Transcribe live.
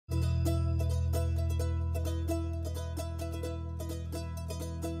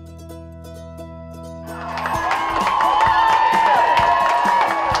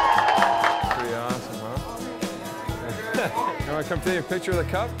Come take a picture of the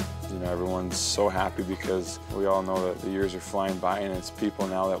cup? You know, everyone's so happy because we all know that the years are flying by, and it's people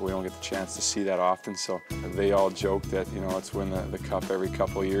now that we don't get the chance to see that often. So they all joke that, you know, let's win the cup every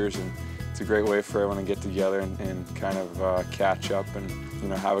couple of years, and it's a great way for everyone to get together and kind of catch up and, you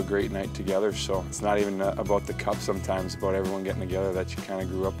know, have a great night together. So it's not even about the cup sometimes, about everyone getting together that you kind of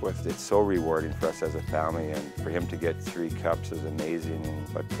grew up with. It's so rewarding for us as a family, and for him to get 3 cups is amazing.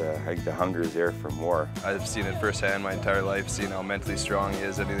 But I think the hunger is there for more. I've seen it firsthand my entire life, seen how mentally strong he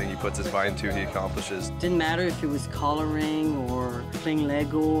is. Anything he puts his mind to, he accomplishes. Didn't matter if it was coloring or playing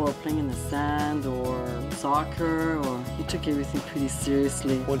Lego or playing in the sand or soccer, or he took everything pretty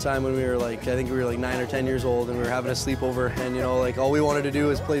seriously. One time when we were like, I think we were like 9 or 10 years old, and we were having a sleepover, and you know, like all we wanted to do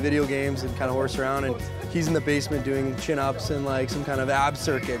was play video games and kind of horse around, and he's in the basement doing chin-ups and like some kind of ab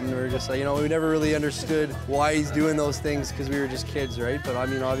circuit, and we were just like, you know, we never really understood why he's doing those things because we were just kids, right? But I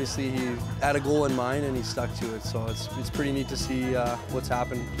mean, obviously he had a goal in mind and he stuck to it, so it's pretty neat to see what's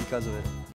happened because of it.